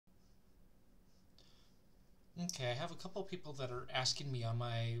Okay, I have a couple people that are asking me on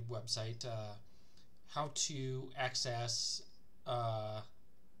my website how to access uh,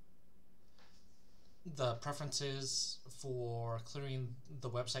 the preferences for clearing the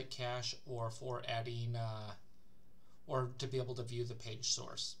website cache or for adding or to be able to view the page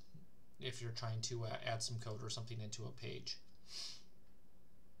source if you're trying to add some code or something into a page.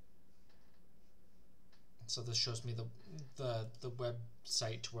 So this shows me the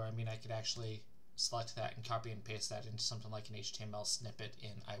website to where I could actually select that and copy and paste that into something like an HTML snippet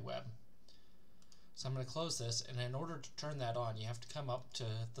in iWeb. So I'm going to close this, and in order to turn that on, you have to come up to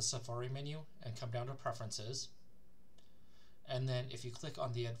the Safari menu and come down to Preferences. And then if you click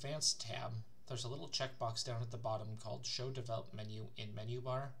on the Advanced tab, there's a little checkbox down at the bottom called Show Develop Menu in Menu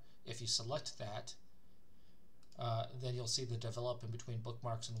Bar. If you select that, then you'll see the Develop in between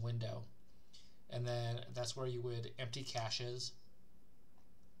bookmarks and window. And then that's where you would empty caches,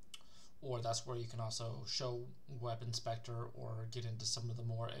 or that's where you can also show Web Inspector or get into some of the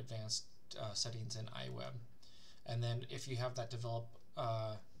more advanced settings in iWeb. And then if you have that develop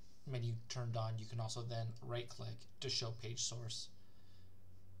menu turned on, you can also then right click to show page source.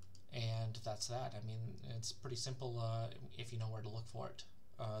 And that's that. It's pretty simple if you know where to look for it.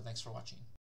 Thanks for watching.